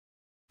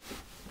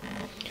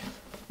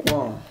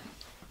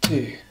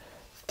2,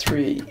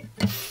 3,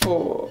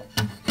 4.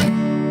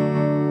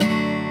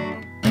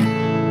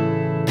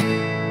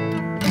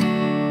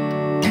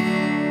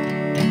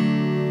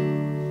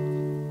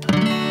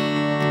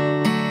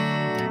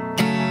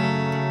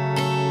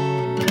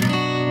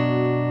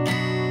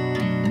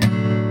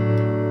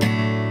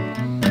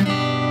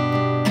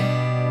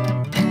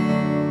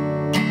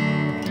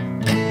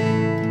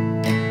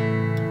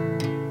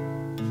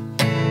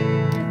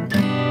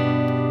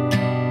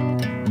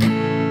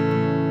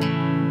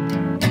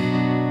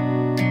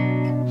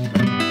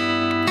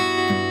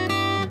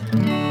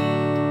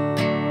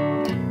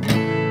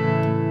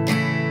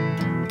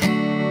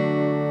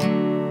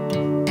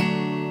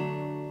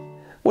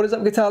 What is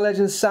up, guitar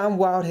legends? Sam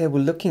Wild here. We're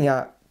looking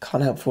at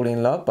Can't Help Falling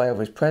in Love by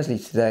Elvis Presley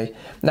today.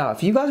 Now,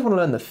 if you guys want to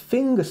learn the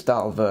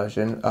fingerstyle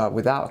version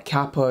without a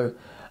capo,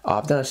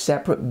 I've done a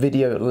separate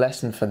video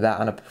lesson for that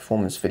and a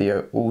performance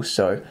video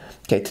also.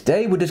 Okay,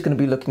 today we're just going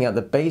to be looking at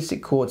the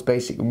basic chords,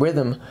 basic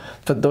rhythm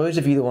for those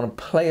of you that want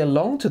to play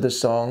along to the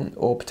song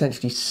or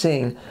potentially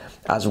sing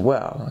as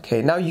well.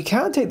 Okay, now you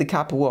can take the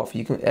capo off.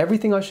 You can,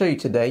 everything I show you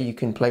today, you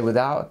can play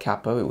without a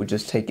capo. It would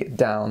just take it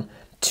down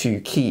 2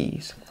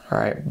 keys. All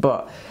right,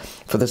 but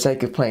for the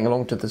sake of playing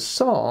along to the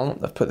song,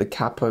 I've put the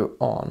capo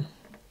on.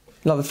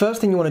 Now, the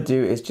first thing you want to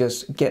do is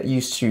just get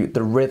used to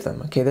the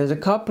rhythm. Okay, there's a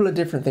couple of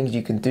different things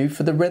you can do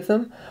for the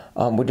rhythm.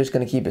 We're just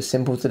going to keep it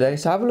simple today.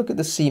 So have a look at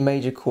the C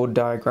major chord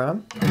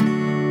diagram.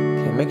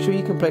 Okay, make sure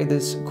you can play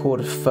this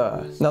chord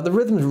first. Now, the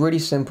rhythm is really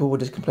simple. We're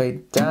just going to play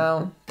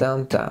down,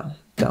 down, down,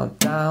 down,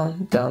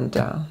 down, down,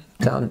 down,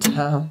 down,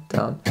 down,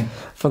 down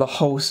for the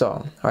whole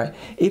song. All right.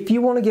 If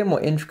you want to get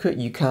more intricate,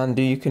 you can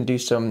do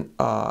some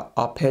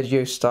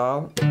arpeggio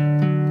style.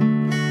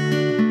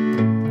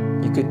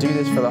 You could do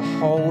this for the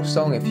whole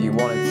song if you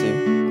wanted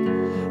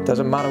to.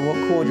 Doesn't matter what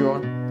chord you're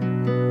on.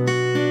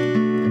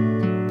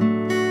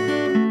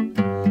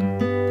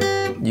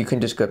 You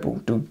can just go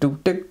do do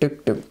do do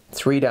do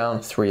 3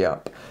 down, 3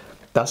 up.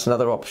 That's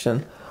another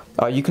option.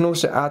 You can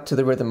also add to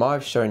the rhythm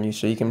I've shown you,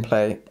 so you can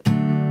play.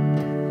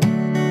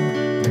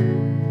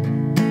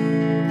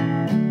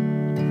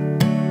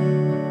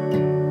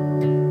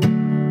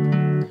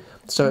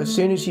 So as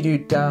soon as you do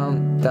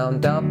down,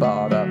 down, down,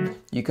 bar up,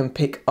 you can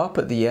pick up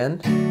at the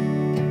end.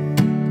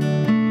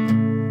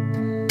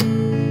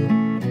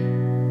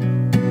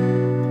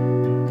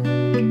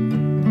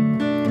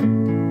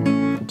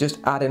 Just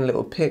add in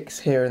little picks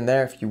here and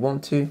there if you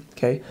want to,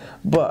 okay?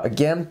 But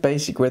again,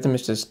 basic rhythm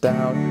is just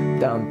down,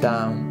 down,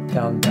 down,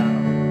 down,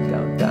 down,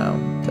 down,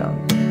 down,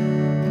 down.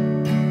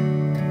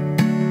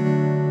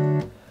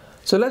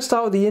 So let's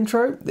start with the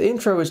intro. The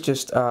intro is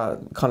just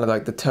kind of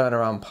like the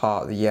turnaround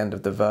part at the end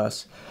of the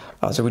verse.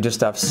 So we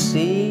just have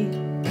C,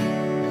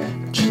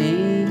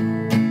 G,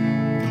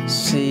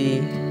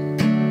 C,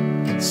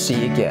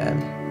 C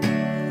again,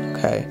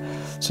 okay?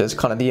 So it's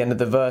kind of the end of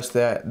the verse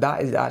there.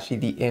 That is actually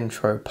the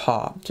intro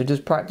part. So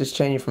just practice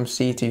changing from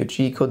C to your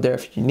G chord there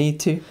if you need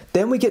to.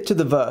 Then we get to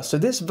the verse. So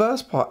this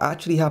verse part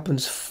actually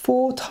happens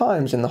 4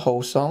 times in the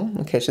whole song.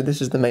 Okay, so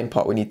this is the main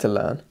part we need to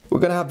learn. We're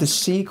gonna have the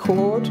C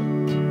chord.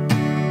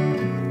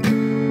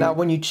 Now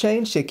when you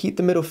change it, keep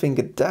the middle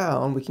finger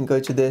down, we can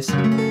go to this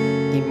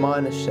E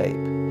minor shape.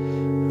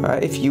 All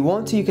right, if you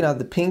want to, you can add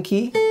the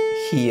pinky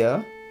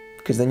here,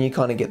 because then you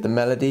kind of get the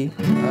melody.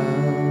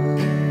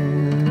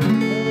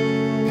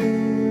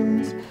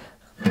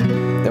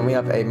 Then we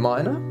have A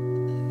minor,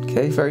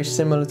 okay, very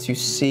similar to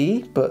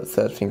C, but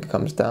 3rd finger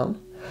comes down.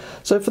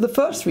 So for the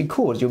first 3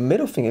 chords, your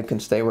middle finger can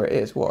stay where it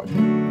is, watch.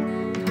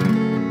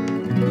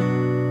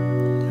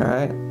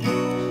 Alright,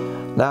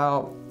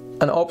 now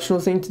an optional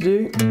thing to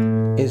do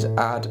is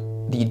add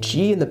the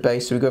G in the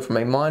bass, so we go from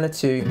A minor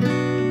to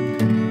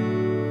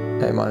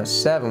A minor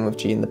 7 with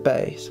G in the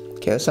bass.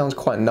 Okay, that sounds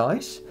quite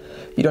nice.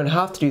 You don't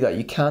have to do that,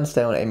 you can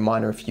stay on A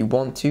minor if you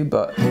want to,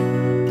 but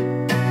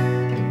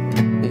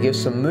give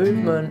some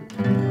movement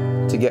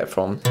to get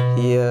from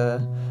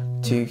here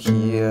to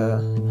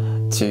here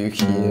to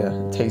here.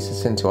 It takes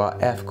us into our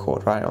F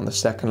chord, right, on the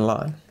 2nd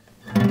line.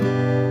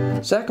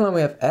 2nd line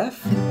we have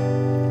F.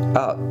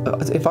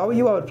 If I were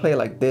you, I would play it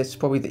like this.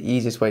 Probably the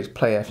easiest way to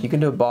play F. You can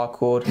do a bar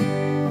chord,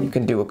 you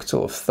can do a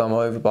sort of thumb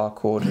over bar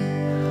chord.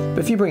 But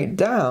if you bring it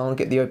down,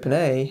 get the open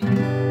A,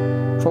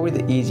 probably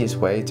the easiest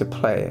way to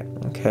play it,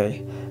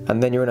 okay?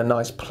 And then you're in a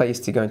nice place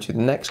to go into the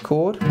next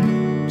chord,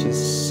 which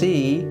is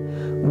C,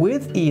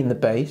 with E in the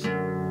bass.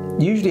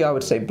 Usually I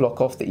would say block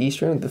off the E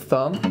string with the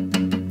thumb,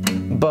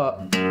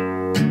 but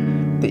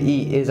the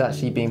E is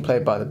actually being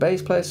played by the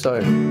bass player, so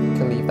you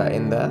can leave that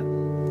in there.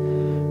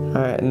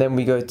 Alright, and then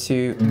we go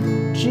to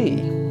G,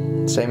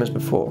 same as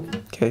before.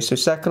 Okay, so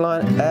 2nd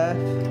line,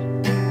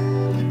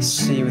 F,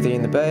 C with E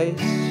in the bass,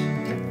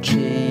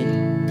 G,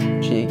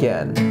 G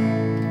again.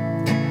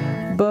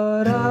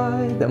 But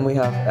then we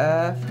have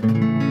F.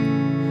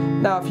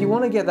 Now if you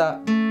want to get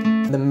that,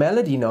 the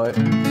melody note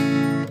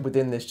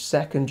within this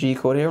 2nd G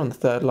chord here on the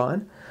 3rd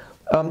line,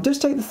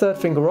 just take the 3rd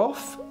finger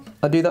off.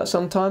 I do that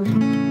sometimes,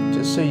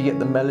 just so you get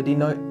the melody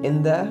note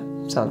in there.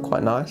 Sounds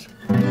quite nice.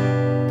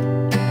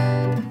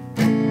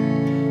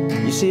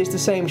 You see it's the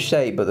same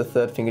shape, but the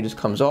third finger just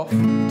comes off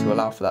to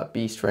allow for that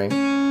B string,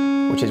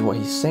 which is what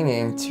he's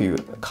singing, to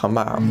come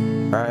out,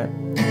 right?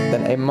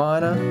 Then A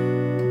minor.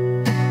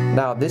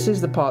 Now this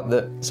is the part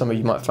that some of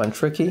you might find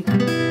tricky.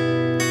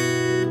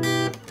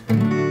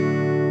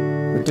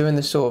 We're doing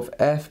this sort of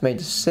F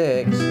major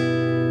 6,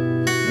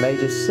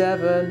 major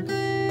 7,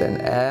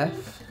 then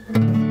F.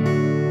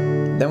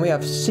 Then we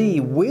have C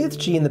with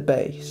G in the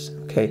bass.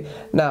 Okay,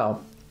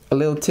 now a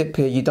little tip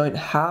here, you don't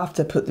have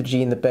to put the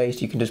G in the bass,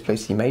 you can just play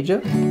C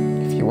major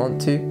if you want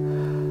to.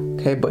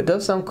 Okay, but it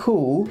does sound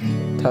cool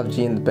to have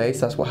G in the bass,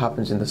 that's what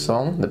happens in the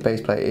song. The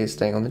bass player is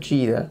staying on the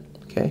G there,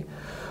 okay?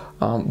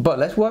 But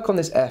let's work on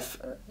this F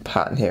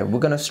pattern here. We're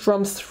gonna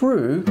strum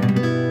through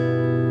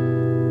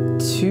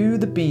to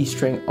the B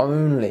string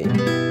only.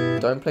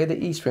 Don't play the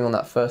E string on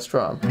that first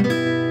strum,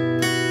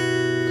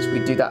 because we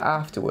do that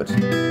afterwards.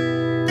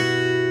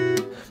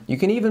 You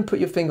can even put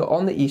your finger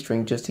on the E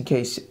string just in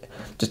case,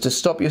 just to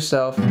stop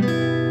yourself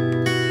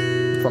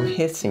from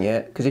hitting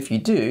it, because if you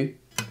do,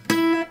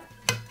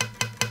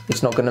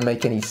 it's not going to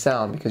make any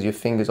sound because your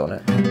finger's on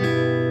it.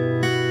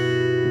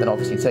 Then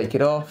obviously take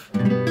it off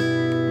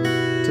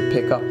to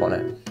pick up on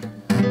it.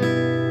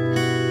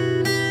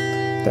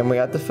 Then we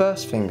add the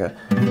first finger.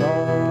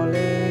 Falling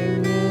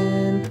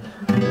in,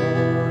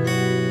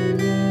 falling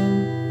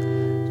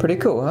in. Pretty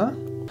cool, huh?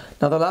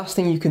 Now the last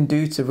thing you can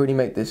do to really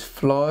make this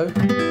flow,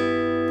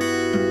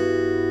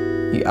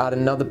 you add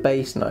another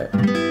bass note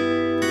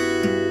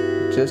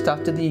just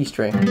after the E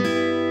string.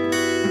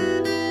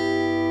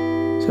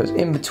 So it's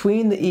in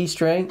between the E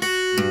string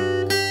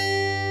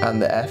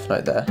and the F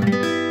note there.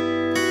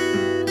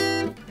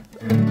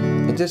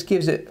 It just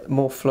gives it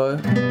more flow,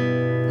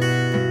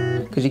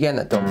 because you're getting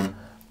that dom,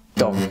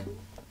 dom,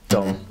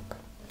 dom,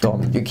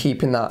 dom. You're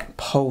keeping that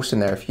pulse in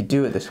there if you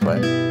do it this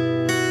way.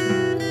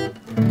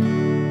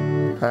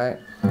 Right?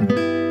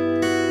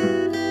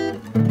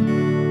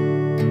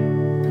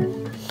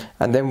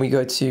 And then we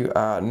go to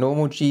our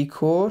normal G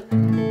chord.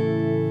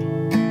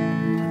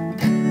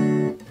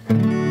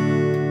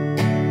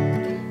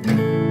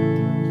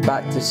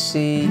 Back to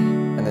C,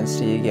 and then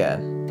C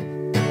again.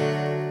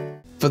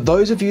 For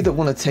those of you that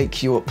want to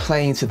take your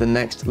playing to the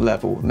next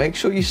level, make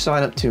sure you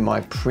sign up to my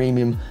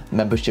premium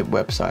membership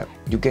website.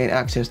 You'll gain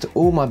access to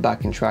all my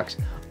backing tracks,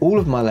 all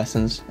of my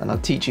lessons, and I'll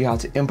teach you how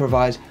to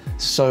improvise,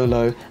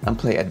 solo, and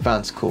play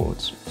advanced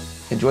chords.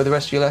 Enjoy the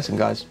rest of your lesson,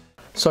 guys.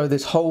 So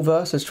this whole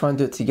verse, let's try and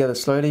do it together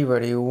slowly.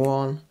 Ready?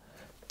 1,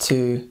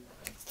 2,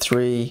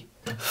 3,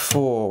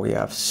 4. We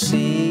have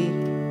C,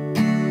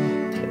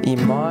 E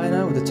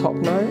minor with the top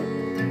note,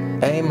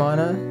 A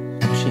minor,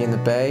 G in the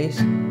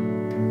bass,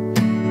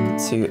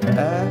 to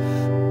F,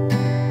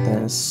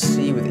 then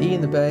C with E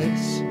in the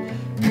bass,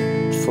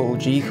 full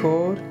G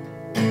chord,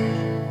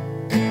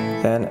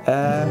 then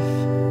F,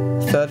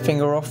 third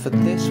finger off for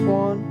this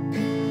one,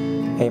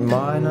 A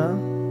minor,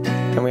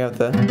 then we have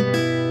the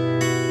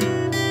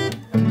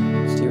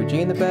C with G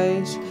in the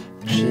bass,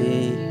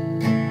 G,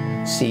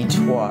 C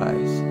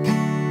twice.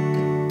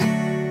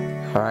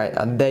 Alright,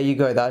 and there you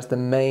go, that's the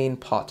main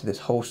part to this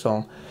whole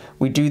song.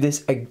 We do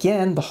this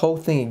again, the whole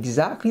thing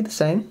exactly the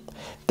same.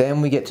 Then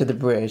we get to the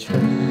bridge.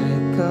 Like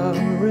a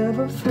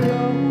river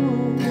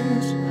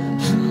flows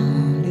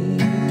slowly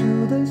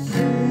to the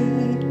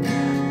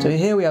sea. So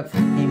here we have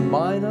E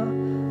minor.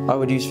 I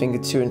would use finger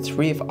 2 and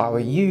 3 if I were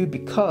you,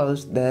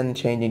 because then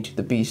changing to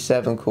the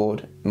B7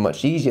 chord,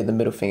 much easier, the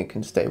middle finger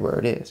can stay where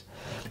it is.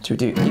 So we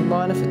do E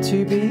minor for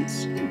 2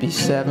 beats,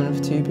 B7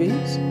 for 2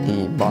 beats,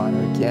 E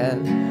minor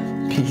again,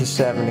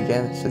 B7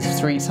 again. So it's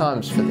 3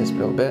 times for this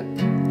little bit.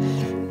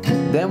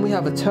 Then we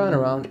have a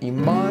turnaround, E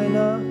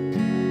minor,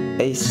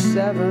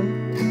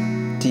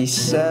 A7,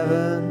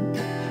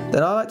 D7.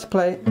 Then I like to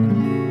play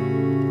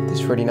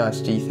this really nice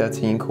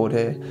G13 chord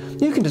here.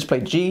 You can just play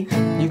G,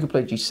 you can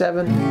play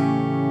G7,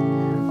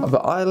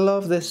 but I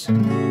love this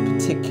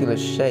particular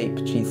shape.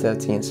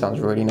 G13 sounds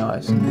really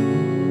nice.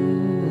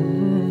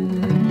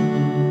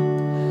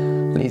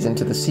 Leads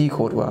into the C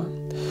chord well.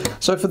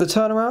 So for the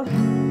turnaround,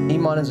 E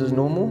minor is as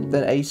normal,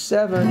 then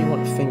A7, you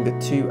want finger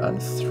 2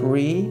 and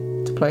 3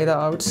 to play that,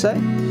 I would say.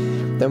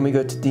 Then we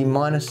go to D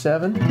minor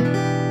 7.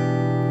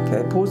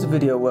 Okay, pause the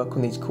video, work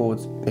on these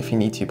chords if you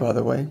need to, by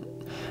the way.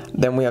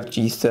 Then we have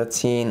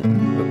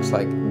G13, looks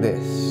like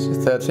this. The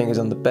third finger is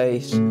on the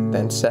bass,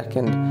 then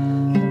second.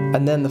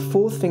 And then the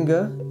fourth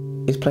finger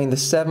is playing the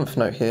 7th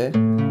note here.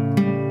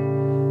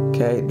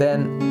 Okay,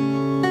 then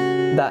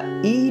that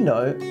E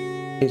note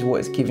is what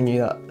is giving you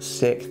that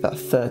 6th, that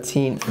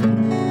 13th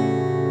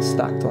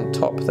stacked on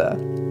top there.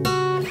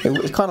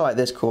 It's kind of like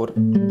this chord,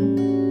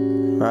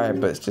 right?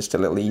 But it's just a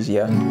little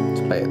easier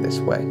to play it this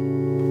way.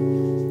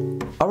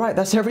 Alright,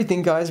 that's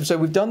everything, guys. So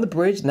we've done the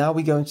bridge, now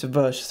we go into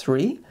verse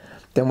 3.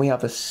 Then we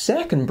have a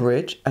second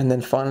bridge, and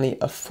then finally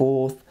a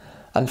fourth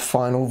and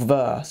final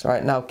verse.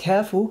 Alright, now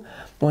careful,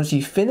 once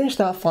you finish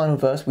that final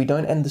verse, we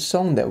don't end the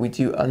song there, we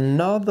do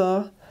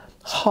another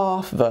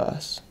half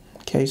verse.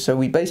 Okay, so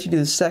we basically do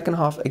the second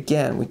half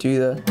again. We do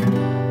the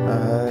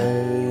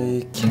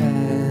I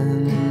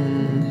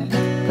can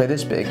play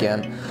this bit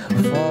again.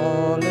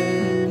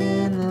 Falling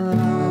in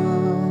love.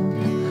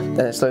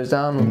 Then it slows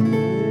down.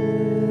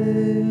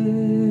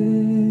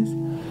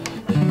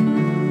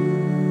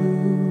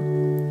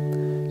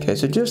 Okay,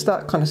 so just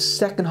that kind of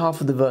second half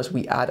of the verse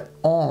we add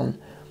on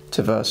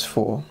to verse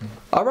 4.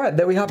 Alright,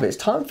 there we have it. It's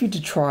time for you to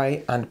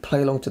try and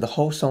play along to the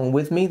whole song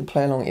with me. The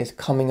play along is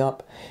coming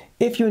up.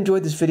 If you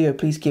enjoyed this video,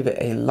 please give it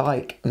a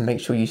like and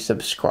make sure you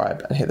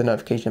subscribe and hit the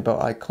notification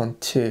bell icon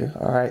too.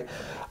 Alright,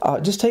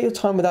 just take your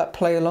time with that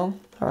play along.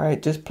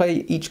 Alright, just play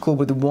each chord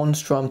with one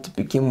strum to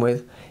begin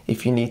with.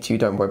 If you need to,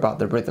 don't worry about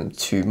the rhythm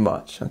too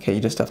much. Okay, you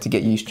just have to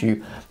get used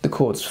to the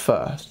chords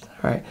first.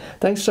 Alright,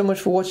 thanks so much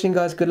for watching,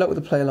 guys. Good luck with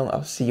the play along.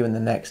 I'll see you in the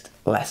next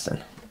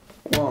lesson.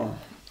 1,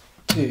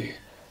 2,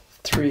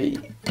 3,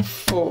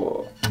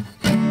 4.